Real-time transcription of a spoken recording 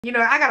You know,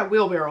 I got a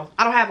wheelbarrow.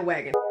 I don't have a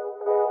wagon.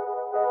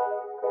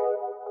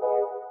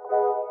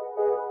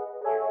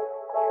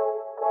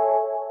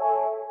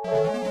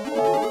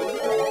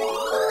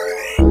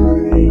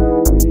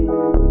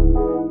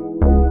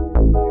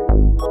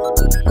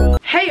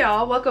 Hey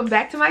y'all, welcome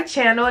back to my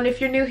channel, and if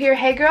you're new here,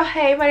 hey girl,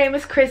 hey, my name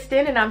is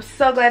Kristen and I'm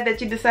so glad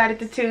that you decided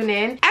to tune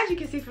in. As you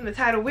can see from the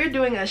title, we're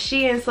doing a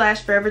Shein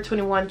 / Forever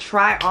 21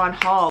 try on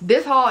haul.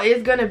 This haul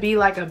is gonna be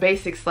like a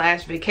basic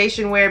 /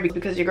 vacation wear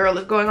because your girl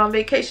is going on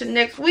vacation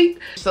next week.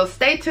 So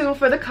stay tuned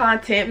for the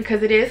content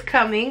because it is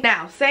coming.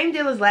 Now, same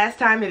deal as last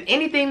time. If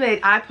anything that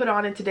I put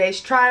on in today's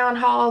try on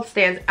haul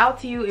stands out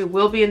to you, it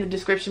will be in the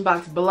description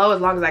box below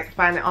as long as I can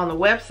find it on the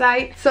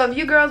website. So if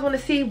you girls want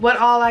to see what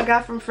all I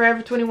got from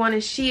Forever 21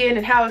 and Shein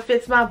and how it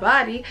fits my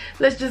body,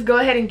 let's just go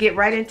ahead and get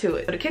right into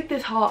it. So to kick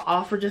this haul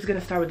off, we're just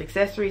gonna start with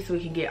accessories so we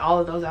can get all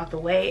of those out the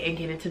way and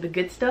get into the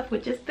good stuff,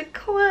 which is the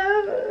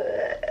clothes.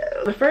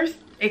 The first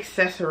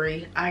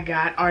accessory I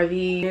got are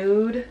the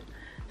nude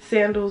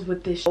sandals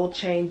with this gold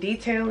chain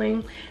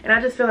detailing, and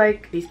I just feel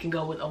like these can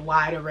go with a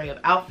wide array of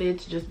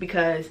outfits just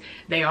because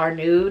they are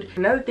nude.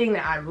 Another thing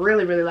that I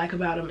really like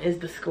about them is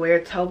the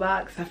square toe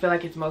box. I feel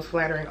like it's most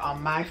flattering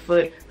on my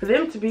foot. For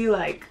them to be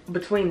like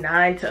between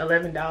 $9 to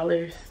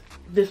 $11,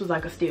 this was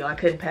like a steal. I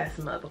couldn't pass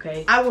them up,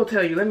 okay? I will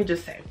tell you, let me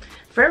just say,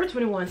 Forever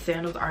 21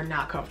 sandals are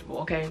not comfortable,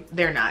 okay?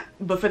 They're not.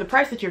 But for the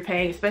price that you're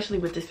paying, especially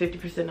with this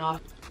 50% off,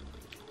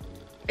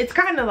 it's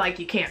kind of like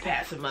you can't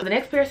pass them up. The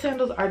next pair of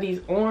sandals are these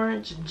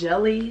orange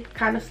jelly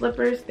kind of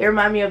slippers. They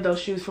remind me of those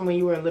shoes from when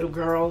you were a little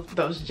girl,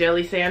 those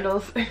jelly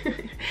sandals.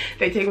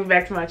 They take me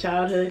back to my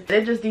childhood.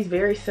 They're just these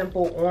very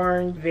simple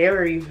orange,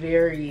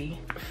 very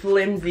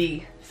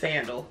flimsy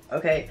sandal,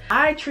 okay?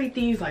 I treat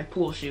these like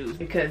pool shoes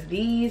because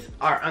these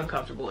are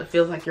uncomfortable. It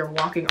feels like you're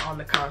walking on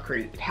the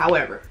concrete.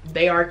 However,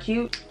 they are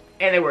cute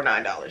and they were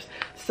 $9.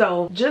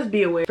 So just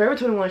be aware, Forever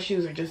 21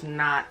 shoes are just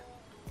not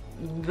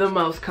the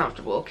most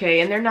comfortable,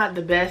 okay? And they're not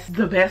the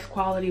best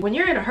quality. When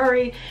you're in a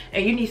hurry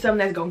and you need something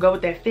that's gonna go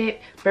with that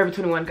fit, Forever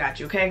 21 got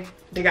you, okay?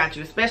 They got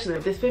you, especially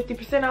with this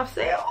 50% off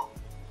sale.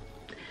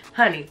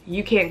 Honey,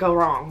 you can't go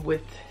wrong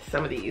with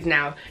some of these.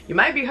 Now, you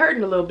might be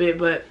hurting a little bit,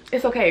 but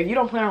it's okay. If you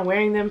don't plan on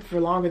wearing them for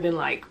longer than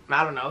like,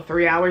 I don't know,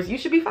 3 hours, you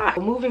should be fine.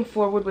 Moving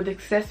forward with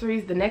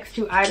accessories, the next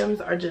two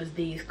items are just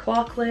these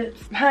claw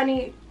clips.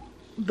 Honey,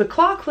 the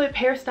claw clip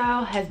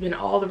hairstyle has been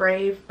all the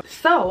rave,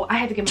 so I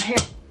had to get my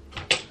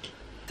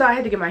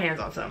hands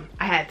on some.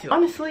 I had to.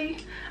 Honestly,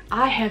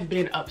 I have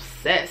been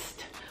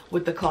obsessed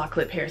with the claw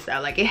clip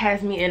hairstyle. Like, it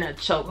has me in a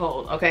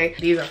chokehold, okay?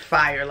 These are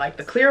fire. Like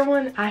the clear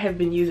one, I have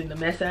been using the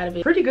mess out of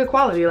it. Pretty good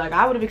quality. Like,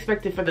 I would have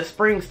expected for the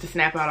springs to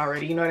snap out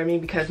already, you know what I mean?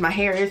 Because my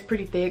hair is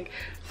pretty thick,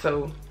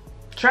 so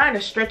trying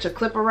to stretch a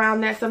clip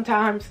around that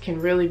sometimes can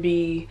really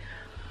be,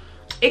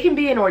 it can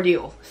be an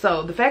ordeal.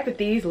 So the fact that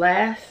these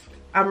last,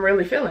 I'm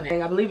really feeling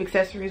it. I believe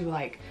accessories were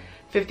like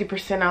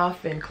 50%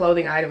 off and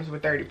clothing items were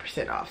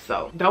 30% off.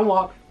 So don't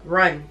walk,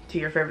 run to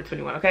your Forever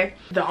 21, okay?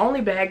 The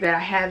only bag that I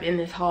have in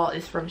this haul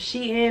is from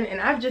Shein,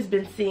 and I've just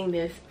been seeing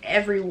this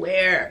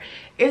everywhere.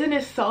 Isn't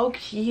it so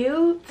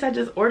cute? I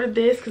just ordered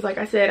this because, like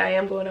I said, I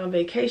am going on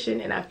vacation,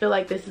 and I feel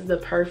like this is the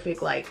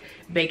perfect like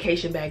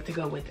vacation bag to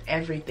go with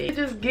everything. It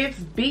just gives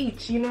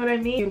beach, you know what I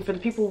mean? And for the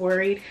people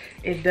worried,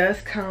 it does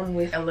come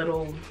with a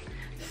little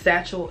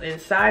satchel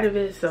inside of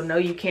it, so no,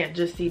 you can't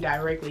just see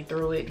directly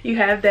through it. You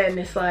have that and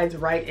it slides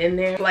right in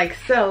there like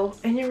so,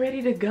 and you're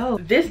ready to go.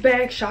 This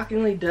bag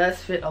shockingly does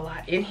fit a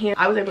lot in here.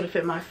 I was able to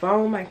fit my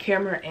phone, my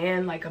camera,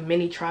 and like a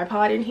mini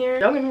tripod in here.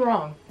 Don't get me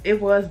wrong, it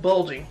was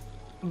bulging,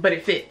 but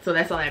it fit, so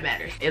that's all that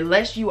matters.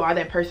 Unless you are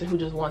that person who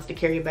just wants to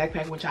carry a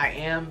backpack, which I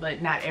am,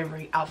 but not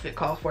every outfit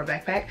calls for a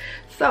backpack.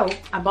 So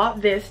I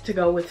bought this to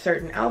go with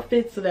certain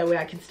outfits so that way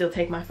I can still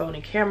take my phone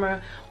and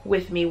camera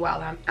with me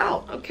while I'm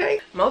out, okay?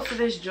 Most of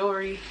this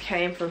jewelry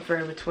came from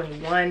Forever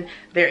 21.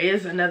 There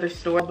is another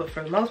store, but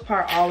for the most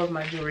part, all of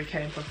my jewelry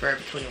came from Forever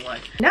 21.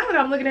 Now that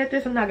I'm looking at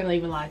this, I'm not gonna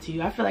even lie to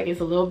you. I feel like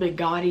it's a little bit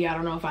gaudy. I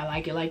don't know if I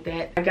like it like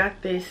that. I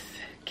got this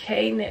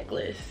K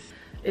necklace.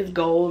 It's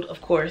gold,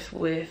 of course,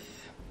 with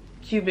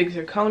cubic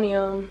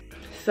zirconium.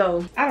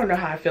 So I don't know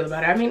how I feel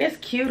about it. I mean, it's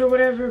cute or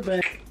whatever,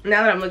 but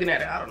now that I'm looking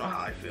at it, I don't know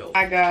how I feel.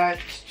 I got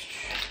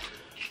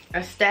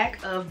a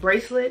stack of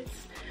bracelets,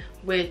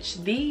 which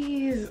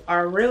these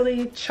are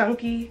really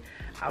chunky.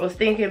 I was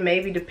thinking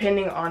maybe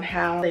depending on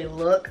how they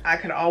look, I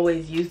could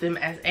always use them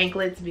as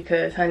anklets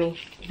because, honey,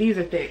 these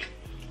are thick.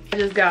 I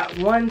just got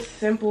one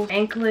simple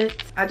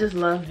anklet. I just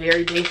love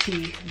very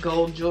dainty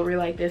gold jewelry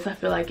like this. I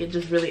feel like it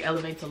just really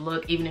elevates a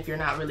look even if you're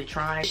not really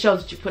trying. It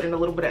shows that you put in a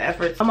little bit of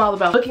effort. I'm all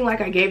about looking like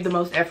I gave the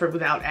most effort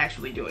without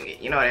actually doing it,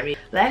 you know what I mean?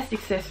 Last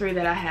accessory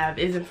that I have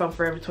isn't from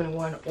Forever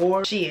 21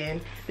 or Shein.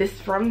 This is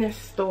from this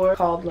store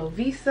called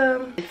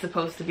Lovisa. It's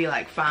supposed to be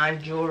like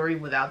fine jewelry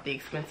without the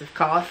expensive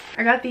cost.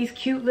 I got these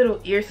cute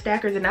little ear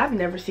stackers, and I've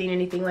never seen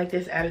anything like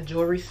this at a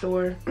jewelry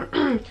store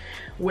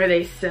where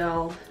they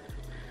sell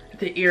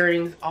the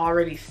earrings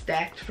already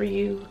stacked for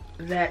you.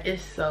 That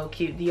is so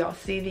cute. Do y'all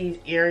see these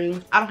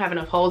earrings? I don't have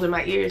enough holes in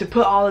my ears to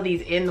put all of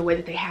these in the way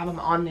that they have them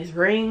on this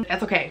ring.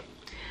 That's okay,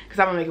 because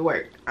I'm gonna make it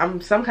work.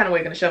 I'm some kind of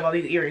way gonna shove all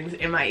these earrings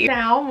in my ear.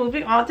 Now,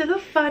 moving on to the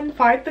fun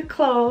part, the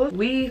clothes.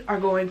 We are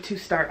going to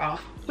start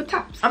off with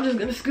tops. I'm just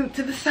gonna scoot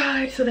to the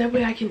side so that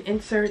way I can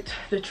insert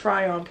the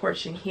try on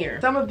portion here.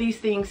 Some of these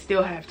things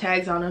still have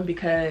tags on them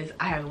because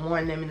I haven't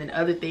worn them, and then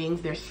other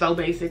things, they're so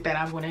basic that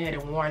I went ahead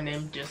and worn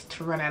them just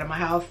to run out of my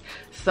house.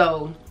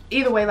 So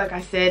either way, like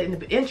I said in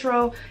the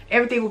intro,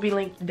 everything will be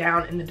linked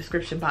down in the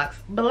description box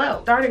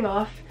below. Starting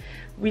off,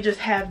 we just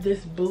have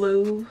this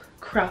blue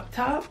crop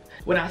top.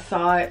 When I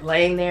saw it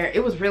laying there,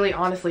 it was really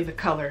honestly the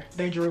color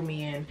that drew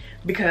me in,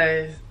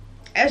 because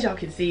as y'all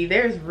can see,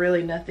 there's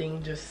really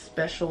nothing just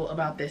special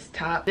about this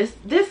top.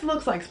 This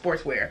looks like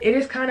sportswear. It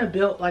is kind of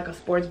built like a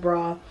sports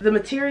bra. The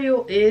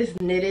material is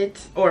knitted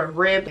or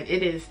ribbed.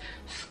 It is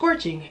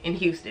scorching in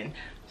Houston,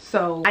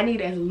 so I need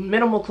as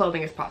minimal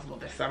clothing as possible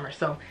this summer,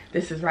 so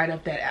this is right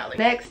up that alley.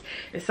 Next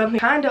is something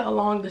kind of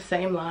along the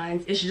same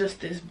lines. It's just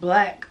this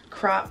black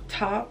crop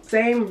top,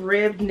 same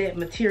ribbed knit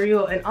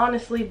material, and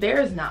honestly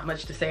there's not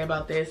much to say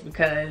about this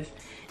because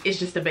it's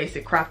just a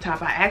basic crop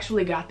top. I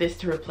actually got this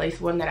to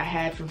replace one that I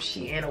had from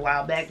Shein a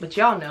while back, but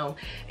y'all know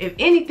if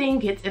anything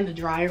gets in the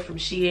dryer from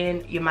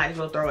Shein, you might as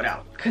well throw it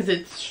out because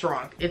it's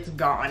shrunk, it's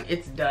gone,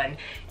 it's done.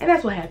 And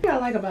that's what happened. What I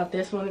like about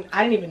this one,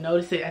 I didn't even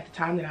notice it at the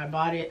time that I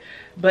bought it,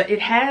 but it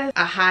has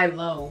a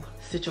high-low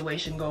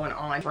situation going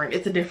on.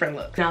 It's a different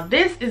look. Now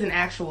this is an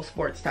actual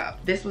sports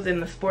top. This was in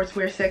the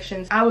sportswear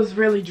sections. I was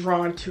really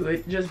drawn to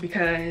it just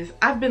because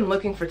I've been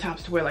looking for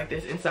tops to wear like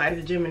this inside of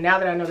the gym, and now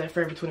that I know that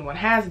Forever 21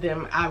 has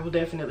them, I will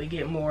definitely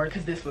get more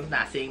because this one's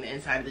not seeing the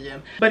inside of the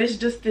gym. But it's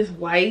just this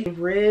white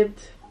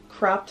ribbed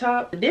crop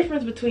top. The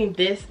difference between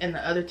this and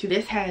the other two,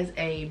 this has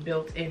a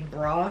built-in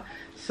bra,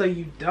 so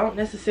you don't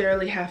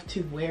necessarily have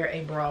to wear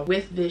a bra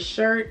with this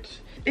shirt.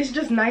 It's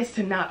just nice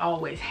to not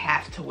always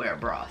have to wear a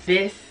bra.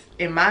 This,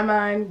 in my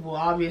mind, will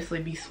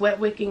obviously be sweat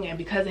wicking, and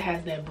because it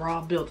has that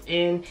bra built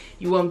in,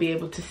 you won't be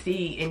able to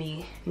see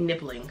any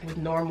nippling. With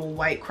normal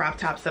white crop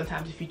tops,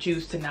 sometimes if you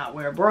choose to not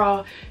wear a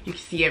bra, you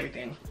can see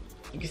everything.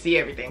 You can see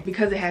everything.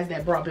 Because it has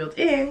that bra built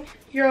in,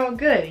 you're all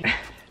good.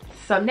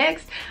 So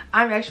next,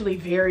 I'm actually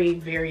very,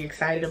 very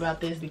excited about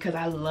this because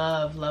I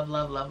love, love,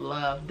 love, love,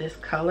 love this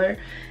color.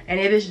 And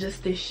it is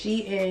just this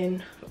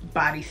Shein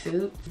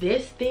bodysuit.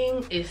 This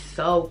thing is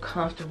so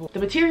comfortable. The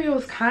material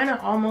is kind of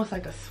almost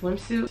like a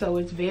swimsuit, so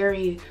it's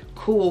very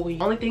cool. The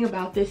only thing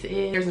about this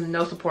is there's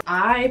no support.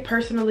 I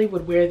personally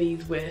would wear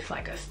these with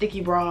like a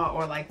sticky bra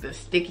or like the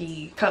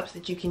sticky cups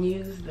that you can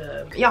use.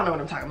 Y'all know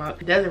what I'm talking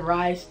about. It doesn't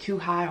rise too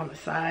high on the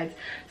sides,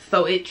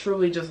 so it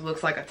truly just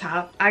looks like a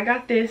top. I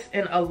got this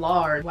in a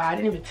large. Wow, I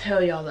didn't even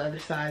tell y'all the other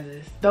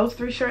sizes. Those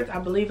 3 shirts, I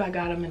believe I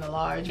got them in a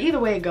large. Either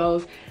way it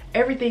goes,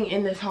 everything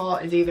in this haul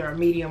is either a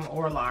medium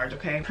or a large,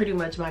 okay? Pretty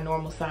much my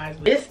normal size.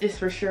 This is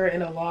for sure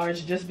in a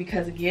large just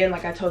because, again,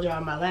 like I told y'all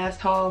in my last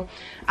haul,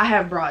 I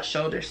have broad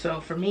shoulders.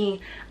 So for me,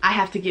 I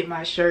have to get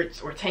my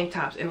shirts or tank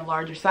tops in a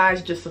larger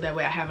size just so that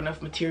way I have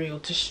enough material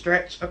to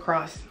stretch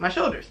across my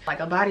shoulders.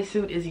 Like a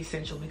bodysuit is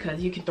essential because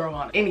you can throw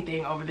on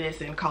anything over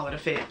this and call it a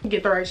fit.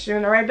 Get the right shoe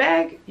in the right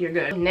bag, you're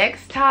good.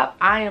 Next top,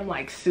 I am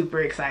like super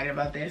excited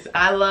about this.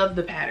 I love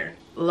the pattern,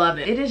 love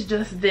it. It is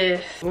just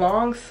this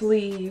long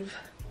sleeve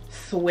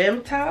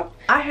swim top.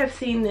 I have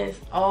seen this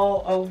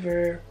all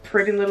over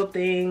Pretty Little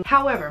Thing.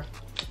 However,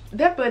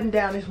 that button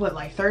down is what,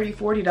 like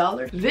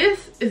 $30–40?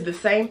 This is the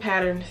same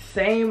pattern,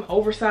 same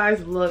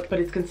oversized look, but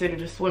it's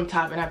considered a swim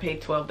top, and I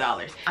paid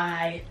 $12.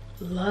 I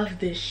love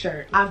this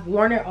shirt. I've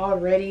worn it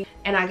already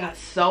and I got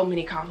so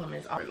many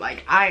compliments on it.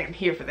 Like, I am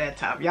here for that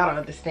top. Y'all don't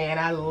understand.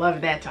 I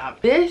love that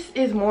top. This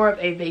is more of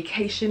a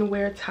vacation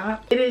wear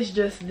top. It is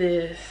just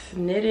this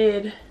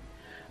knitted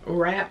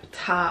wrap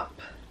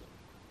top.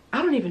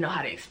 I don't even know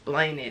how to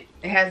explain it.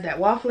 It has that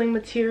waffling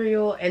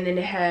material, and then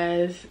it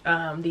has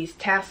these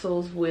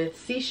tassels with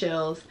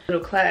seashells,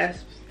 little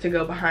clasps to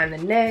go behind the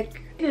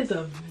neck. It is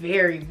a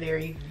very,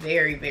 very,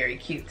 very, very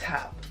cute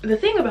top. The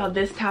thing about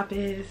this top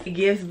is it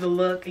gives the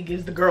look, it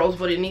gives the girls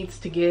what it needs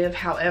to give.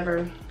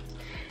 However,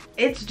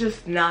 it's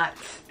just not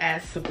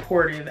as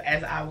supportive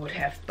as I would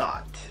have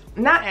thought.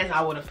 Not as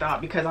I would have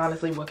thought, because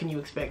honestly, what can you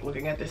expect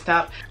looking at this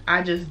top?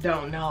 I just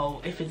don't know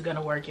if it's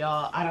gonna work,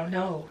 y'all. I don't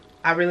know.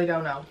 I really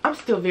don't know. I'm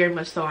still very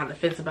much so on the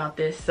fence about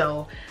this,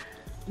 so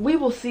we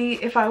will see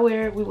if I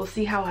wear it. We will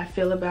see how I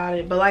feel about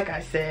it. But like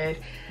I said,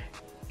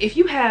 if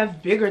you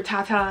have bigger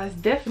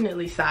tatas,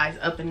 definitely size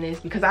up in this,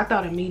 because I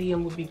thought a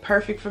medium would be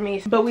perfect for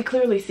me, but we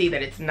clearly see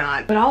that it's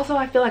not. But also,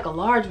 I feel like a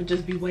large would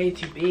just be way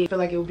too big. I feel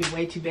like it would be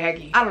way too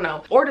baggy. I don't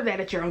know. Order that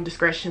at your own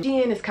discretion.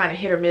 Shein is kind of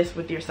hit or miss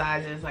with your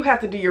sizes. Like, you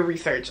have to do your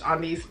research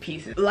on these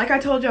pieces. Like I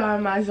told y'all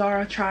in my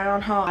Zara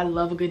try-on haul, I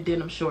love a good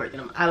denim short.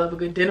 I love a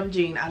good denim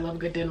jean. I love a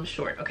good denim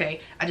short, okay?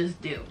 I just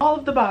do. All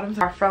of the bottoms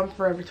are from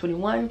Forever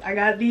 21. I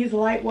got these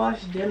light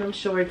wash denim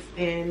shorts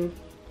in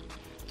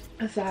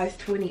a size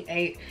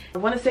 28. I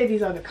want to say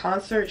these are the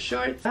concert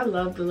shorts. I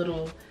love the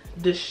little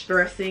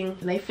distressing.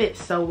 They fit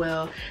so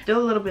well.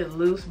 Still a little bit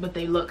loose, but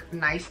they look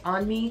nice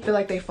on me. I feel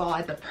like they fall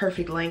at the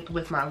perfect length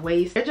with my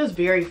waist. They're just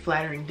very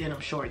flattering denim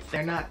shorts.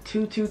 They're not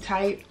too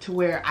tight to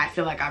where I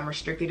feel like I'm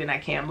restricted and I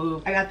can't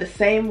move. I got the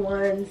same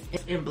ones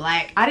in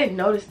black. I didn't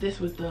notice this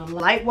with the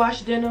light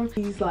wash denim.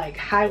 These like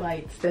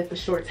highlights that the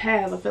shorts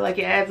have, I feel like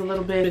it adds a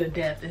little bit of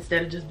depth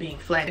instead of just being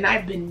flat. And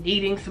I've been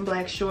needing some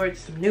black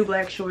shorts, some new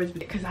black shorts,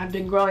 because I've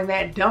been growing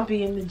that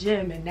dumpy in the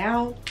gym, and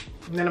now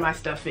none of my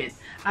stuff fits.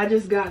 I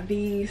just got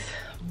these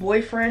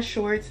boyfriend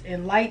shorts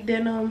in light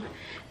denim,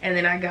 and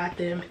then I got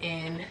them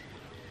in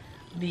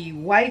the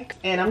white,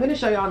 and I'm going to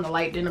show y'all in the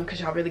light denim because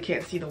y'all really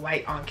can't see the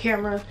white on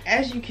camera.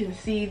 As you can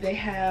see, they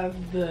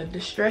have the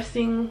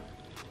distressing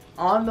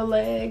on the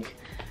leg,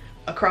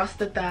 across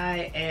the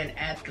thigh, and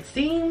at the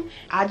seam.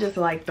 I just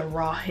like the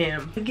raw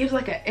hem. It gives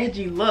like an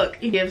edgy look.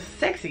 It gives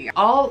sexy.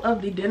 All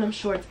of the denim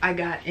shorts I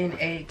got in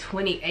a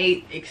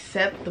 28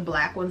 except the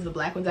black ones. The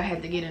black ones I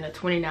had to get in a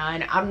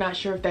 29. I'm not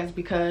sure if that's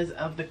because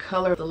of the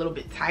color. It's a little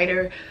bit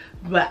tighter,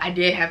 but I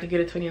did have to get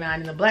a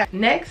 29 in the black.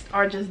 Next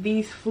are just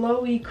these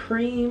flowy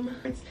cream.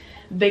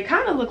 They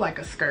kind of look like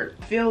a skirt.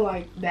 I feel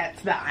like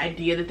that's the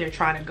idea that they're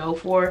trying to go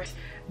for.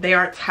 They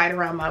aren't tight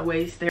around my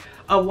waist. They're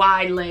a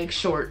wide leg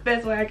short.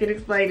 That's why I can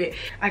explain it.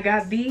 I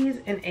got these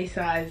in a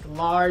size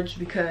large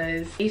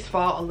because these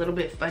fall a little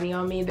bit funny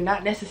on me. They're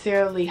not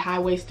necessarily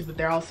high-waisted, but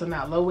they're also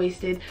not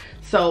low-waisted.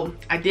 So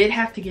I did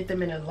have to get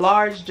them in a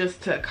large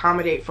just to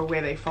accommodate for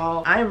where they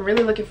fall. I am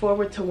really looking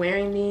forward to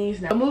wearing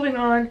these. Now moving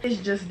on is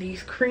just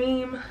these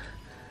cream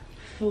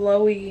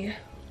flowy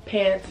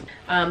pants.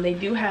 They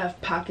do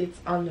have pockets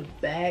on the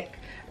back.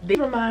 They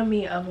remind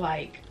me of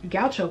like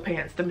gaucho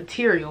pants, the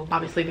material.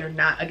 Obviously they're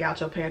not a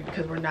gaucho pant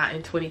because we're not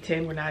in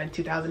 2010, we're not in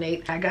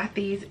 2008. I got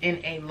these in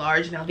a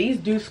large. Now these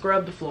do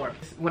scrub the floor.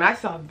 When I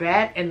saw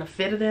that and the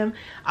fit of them,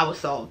 I was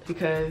sold,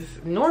 because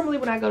normally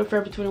when I go to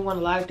Forever 21,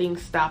 a lot of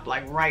things stop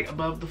like right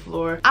above the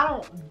floor. I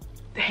don't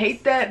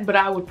hate that, but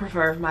I would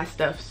prefer if my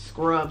stuff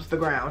scrubs the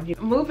ground.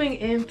 Moving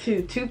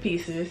into two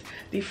pieces,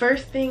 the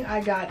first thing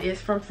I got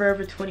is from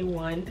Forever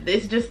 21.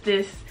 It's just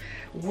this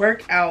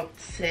workout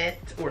set,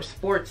 or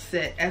sports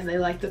set as they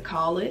like to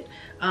call it,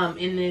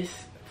 in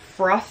this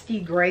frosty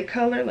gray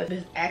color. Like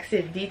this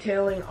accent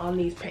detailing on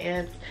these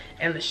pants,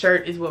 and the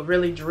shirt is what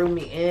really drew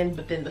me in,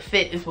 but then the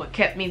fit is what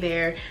kept me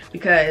there,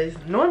 because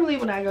normally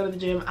when I go to the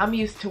gym, I'm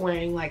used to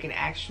wearing like an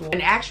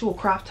actual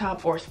crop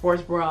top or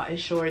sports bra and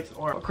shorts,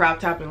 or a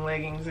crop top and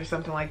leggings or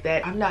something like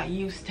that. I'm not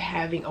used to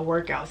having a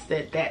workout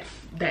set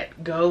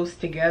that goes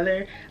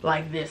together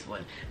like this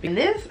one. And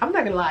this, I'm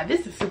not gonna lie,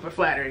 this is super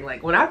flattering.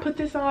 Like when I put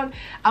this on,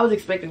 I was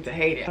expecting to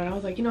hate it, and I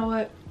was like, you know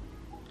what,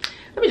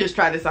 let me just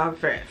try this on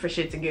for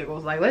shits and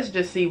giggles. Like, let's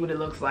just see what it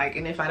looks like.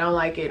 And if I don't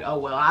like it, oh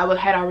well. I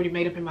had already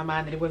made up in my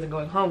mind that it wasn't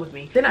going home with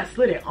me. Then I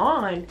slid it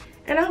on,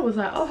 and I was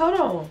like, oh, hold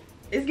on.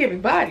 It's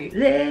giving body.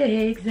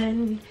 Legs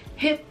and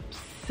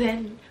hips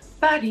and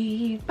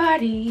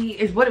body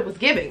is what it was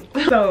giving.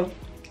 So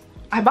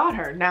I bought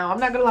her. Now, I'm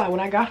not gonna lie, when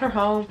I got her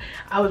home,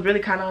 I was really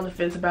kind of on the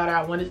fence about her.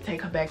 I wanted to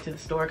take her back to the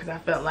store because I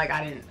felt like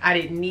I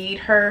didn't need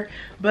her.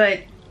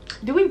 But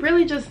do we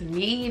really just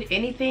need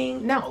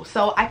anything? No.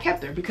 So I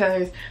kept her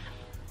because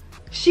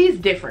she's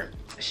different.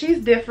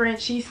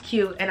 She's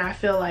cute, and I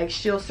feel like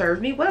she'll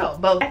serve me well,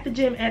 both at the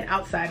gym and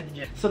outside of the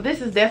gym. So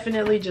this is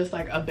definitely just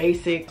like a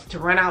basic to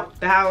run out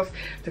the house,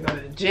 to go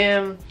to the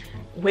gym,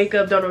 wake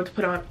up, don't know what to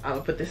put on. I'm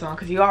gonna put this on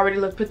because you already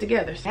look put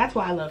together. So that's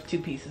why I love two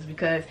pieces,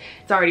 because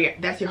it's already,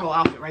 that's your whole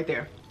outfit right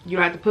there. You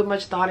don't have to put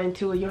much thought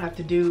into it. You don't have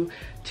to do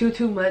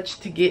too much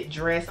to get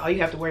dressed. All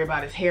you have to worry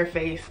about is hair,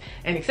 face,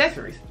 and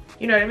accessories.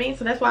 You know what I mean?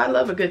 So that's why I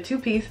love a good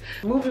two-piece.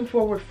 Moving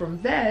forward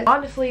from that,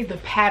 honestly, the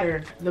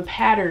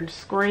pattern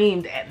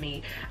screamed at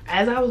me.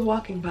 As I was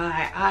walking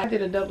by, I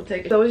did a double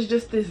take. So it's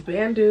just this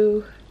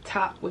bandeau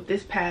top with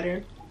this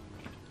pattern,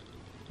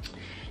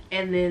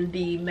 and then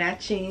the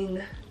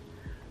matching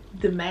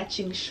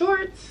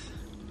shorts.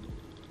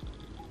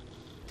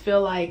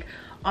 Feel like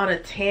on a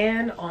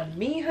tan on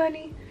me,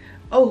 honey.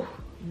 Oh,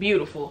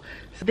 beautiful.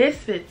 So this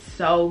fits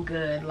so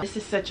good. Like, this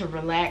is such a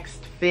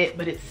relaxed fit,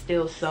 but it's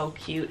still so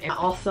cute. And I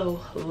also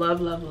love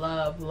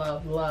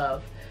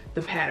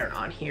the pattern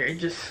on here. It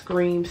just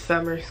screams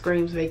summer,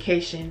 screams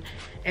vacation,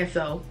 and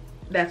so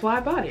that's why I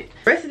bought it.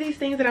 The rest of these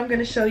things that I'm going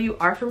to show you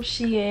are from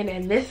Shein,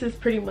 and this is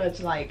pretty much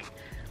like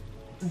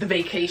the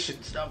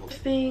vacation stuff. This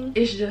thing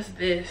is just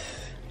this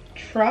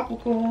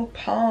tropical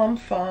palm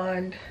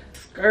fawn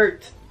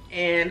skirt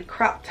and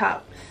crop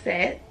top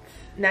set.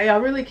 Now y'all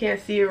really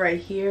can't see it right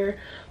here,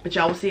 but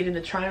y'all will see it in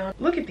the try on.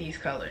 Look at these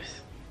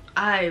colors.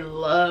 I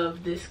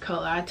love this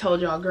color. I told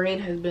y'all green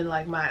has been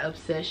like my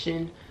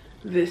obsession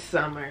this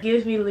summer. It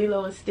gives me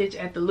Lilo and Stitch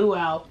at the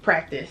luau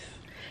practice.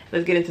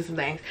 Let's get into some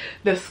things.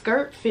 The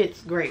skirt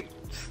fits great.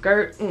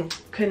 Skirt,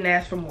 couldn't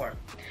ask for more.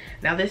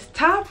 Now this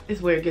top is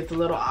where it gets a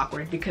little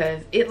awkward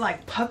because it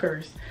like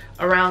puckers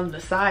around the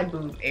side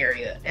boob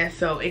area, and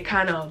so it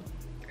kind of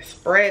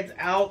spreads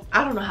out.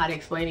 I don't know how to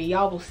explain it.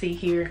 Y'all will see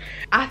here.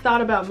 I thought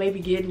about maybe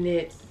getting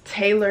it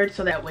tailored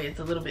so that way it's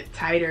a little bit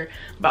tighter,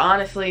 but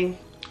honestly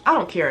I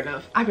don't care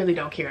enough. I really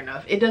don't care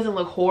enough. It doesn't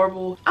look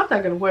horrible. I'm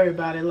not gonna worry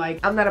about it. Like,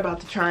 I'm not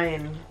about to try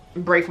and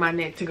break my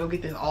neck to go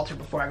get this altar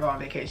before I go on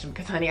vacation,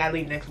 because honey, I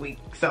leave next week,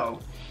 so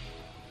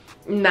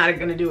not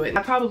gonna do it.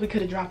 I probably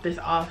could have dropped this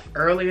off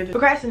earlier.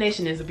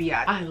 Procrastination is a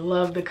biatch. I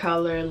love the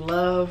color,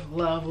 love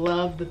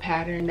the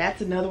pattern.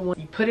 That's another one.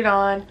 You put it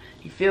on,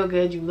 you feel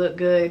good, you look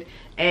good,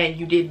 and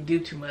you didn't do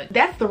too much.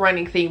 That's the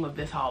running theme of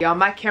this haul. Y'all,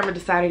 my camera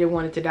decided it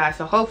wanted to die,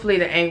 so hopefully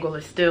the angle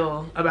is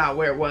still about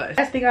where it was.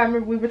 Last thing I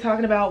remember we were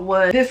talking about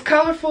was this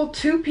colorful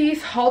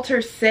two-piece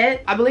halter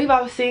set. I believe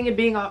I was seeing it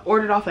being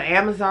ordered off of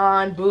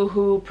Amazon,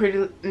 Boohoo,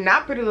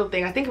 not Pretty Little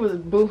Thing. I think it was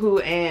Boohoo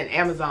and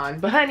Amazon.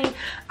 But honey,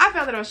 I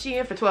found it on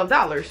Shein for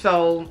 $12,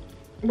 so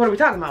what are we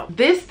talking about?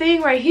 This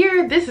thing right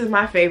here, this is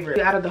my favorite.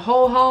 Out of the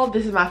whole haul,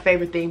 this is my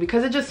favorite thing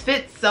because it just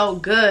fits so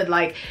good.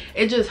 Like,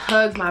 it just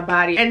hugs my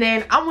body. And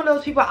then I'm one of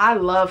those people, I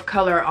love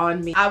color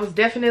on me. I was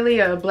definitely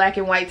a black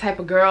and white type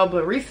of girl,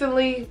 but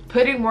recently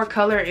putting more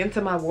color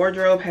into my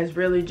wardrobe has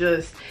really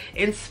just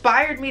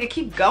inspired me to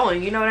keep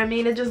going. You know what I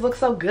mean? It just looks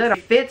so good.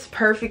 It fits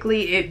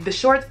perfectly. The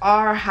shorts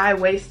are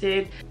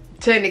high-waisted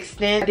to an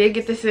extent. I did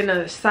get this in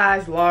a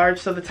size large,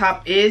 so the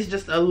top is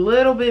just a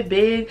little bit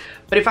big,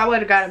 but if I would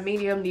have got a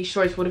medium, these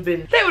shorts would have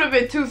been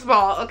too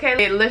small.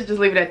 Okay, let's just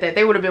leave it at that.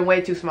 They would have been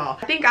way too small.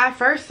 I think I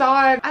first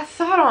saw it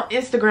on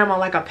Instagram on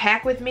like a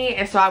pack with me,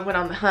 and so I went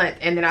on the hunt,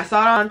 and then I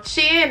saw it on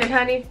Shein, and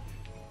honey,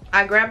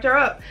 I grabbed her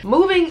up.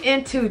 Moving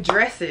into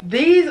dresses.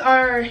 These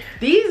are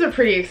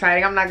pretty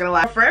exciting, I'm not gonna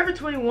lie. Forever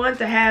 21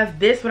 to have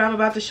this, what I'm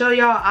about to show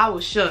y'all, I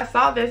was shook. I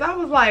saw this, I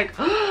was like,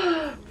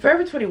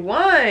 Forever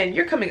 21,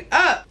 you're coming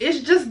up.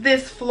 It's just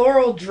this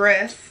floral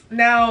dress.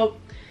 Now,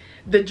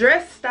 the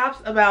dress stops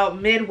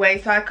about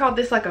midway, so I call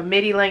this like a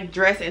midi length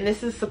dress, and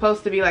this is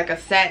supposed to be like a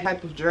satin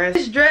type of dress.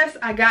 This dress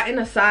I got in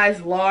a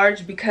size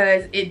large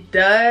because it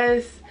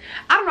does,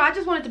 I don't know, I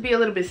just wanted to be a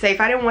little bit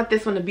safe. I didn't want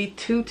this one to be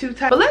too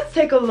tight. But let's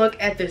take a look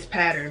at this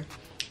pattern.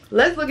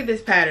 Let's look at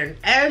this pattern.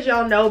 As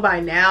y'all know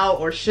by now,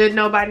 or should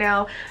know by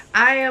now,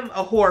 I am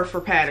a whore for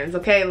patterns,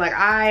 okay? Like,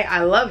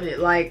 I love it.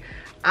 Like,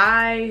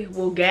 I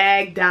will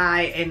gag,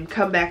 die, and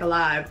come back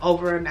alive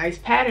over a nice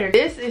pattern.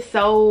 This is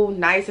so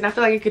nice, and I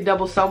feel like it could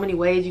double so many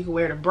ways. You can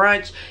wear it to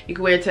brunch, you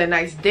can wear it to a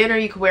nice dinner,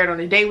 you can wear it on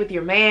a date with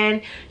your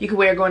man, you can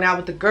wear it going out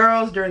with the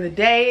girls during the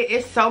day.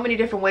 It's so many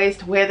different ways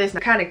to wear this.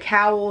 Kind of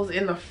cowls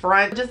in the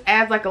front, it just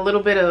adds like a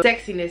little bit of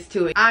sexiness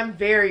to it. I'm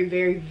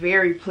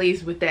very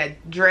pleased with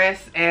that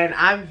dress, and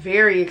I'm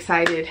very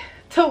excited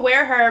to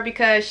wear her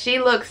because she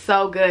looks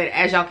so good,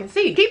 as y'all can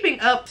see. Keeping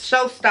up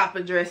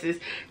showstopper dresses,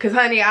 because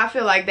honey, I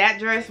feel like that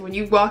dress, when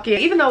you walk in,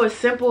 even though it's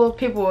simple,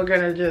 people are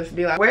gonna just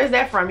be like, where's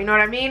that from? You know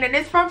what I mean? And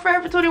it's from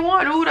Forever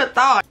 21. Who would have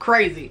thought?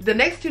 Crazy. The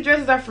next two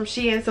dresses are from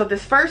Shein. So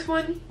this first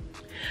one,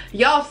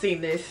 y'all seen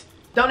this,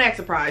 don't act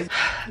surprised.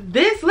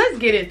 Let's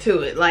get into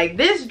it. Like,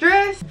 this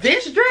dress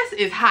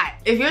is hot.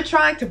 If you're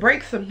trying to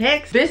break some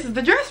necks, this is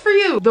the dress for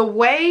you. The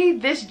way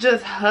this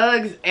just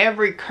hugs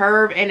every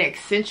curve and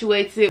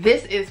accentuates it,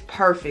 this is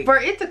perfect. For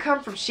it to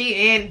come from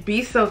Shein,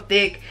 be so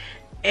thick,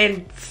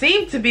 and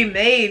seem to be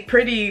made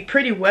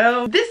pretty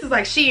well. This is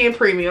like Shein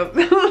premium.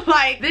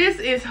 Like, this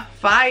is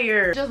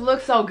fire. It just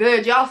looks so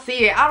good. Y'all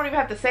see it. I don't even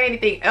have to say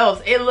anything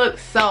else. It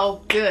looks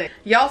so good.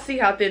 Y'all see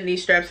how thin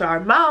these straps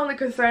are. My only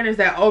concern is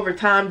that over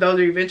time, those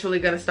are eventually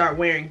gonna start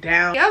wearing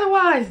down.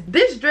 Otherwise,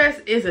 this dress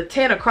is a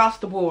 10 across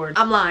the board.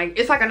 I'm lying.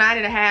 It's like a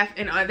 9.5,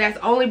 and that's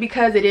only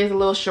because it is a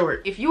little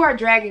short. If you are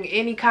dragging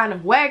any kind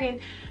of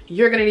wagon,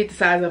 you're gonna need to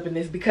size up in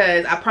this,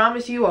 because I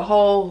promise you a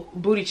whole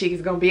booty cheek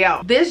is gonna be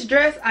out. This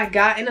dress I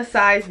got in a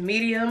size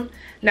medium.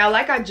 Now,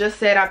 like I just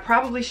said, I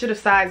probably should have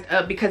sized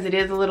up because it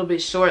is a little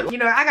bit short. You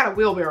know, I got a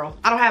wheelbarrow.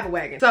 I don't have a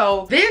wagon.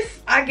 So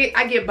this, I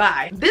get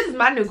by. This is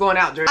my new going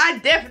out dress. I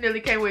definitely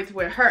can't wait to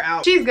wear her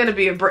out. She's gonna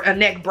be a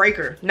neck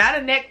breaker. Not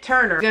a neck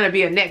turner. It's gonna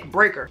be a neck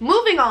breaker.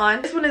 Moving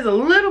on, this one is a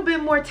little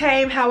bit more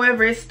tame.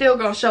 However, it's still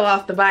gonna show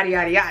off the body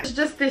yada yada. It's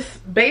just this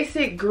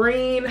basic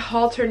green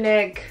halter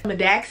neck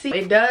Madaxi.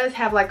 It does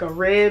have like a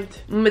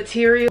ribbed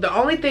material. The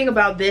only thing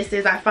about this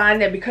is I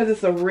find that because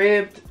it's a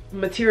ribbed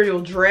material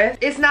dress,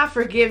 it's not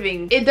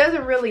forgiving. It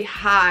doesn't really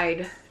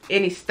hide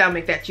any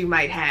stomach that you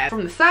might have.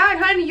 From the side,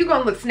 honey, you're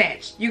gonna look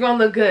snatched. You're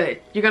gonna look good.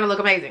 You're gonna look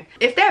amazing.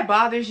 If that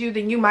bothers you,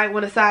 then you might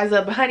want to size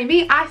up. But honey,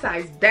 me, I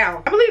sized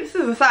down. I believe this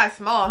is a size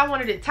small. I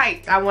wanted it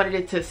tight. I wanted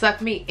it to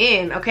suck me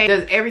in, okay?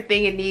 Does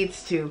everything it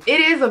needs to. It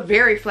is a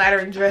very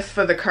flattering dress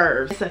for the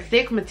curves. It's a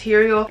thick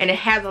material and it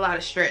has a lot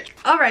of stretch.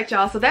 All right,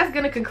 y'all, so that's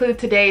gonna conclude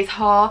today's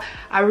haul.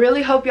 I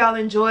really hope y'all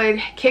enjoyed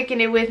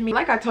kicking it with me.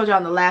 Like I told y'all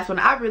in the last one,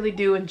 I really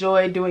do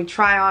enjoy doing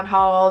try on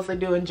hauls. I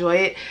do enjoy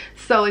it.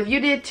 So if you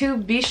did too,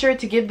 be sure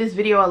to give this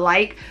video a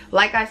like.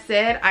 Like I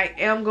said, I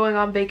am going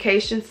on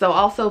vacation, so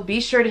also be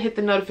sure to hit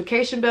the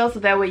notification bell so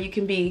that way you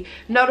can be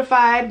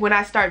notified when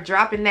I start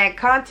dropping that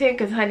content,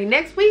 because honey,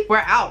 next week we're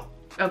out.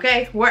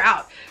 Okay, we're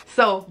out.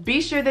 So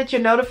be sure that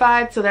you're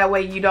notified so that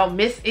way you don't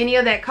miss any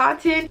of that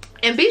content.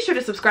 And be sure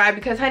to subscribe,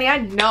 because honey, I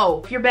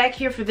know if you're back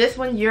here for this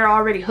one, you're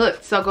already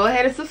hooked. So go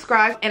ahead and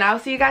subscribe, and I'll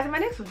see you guys in my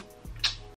next one.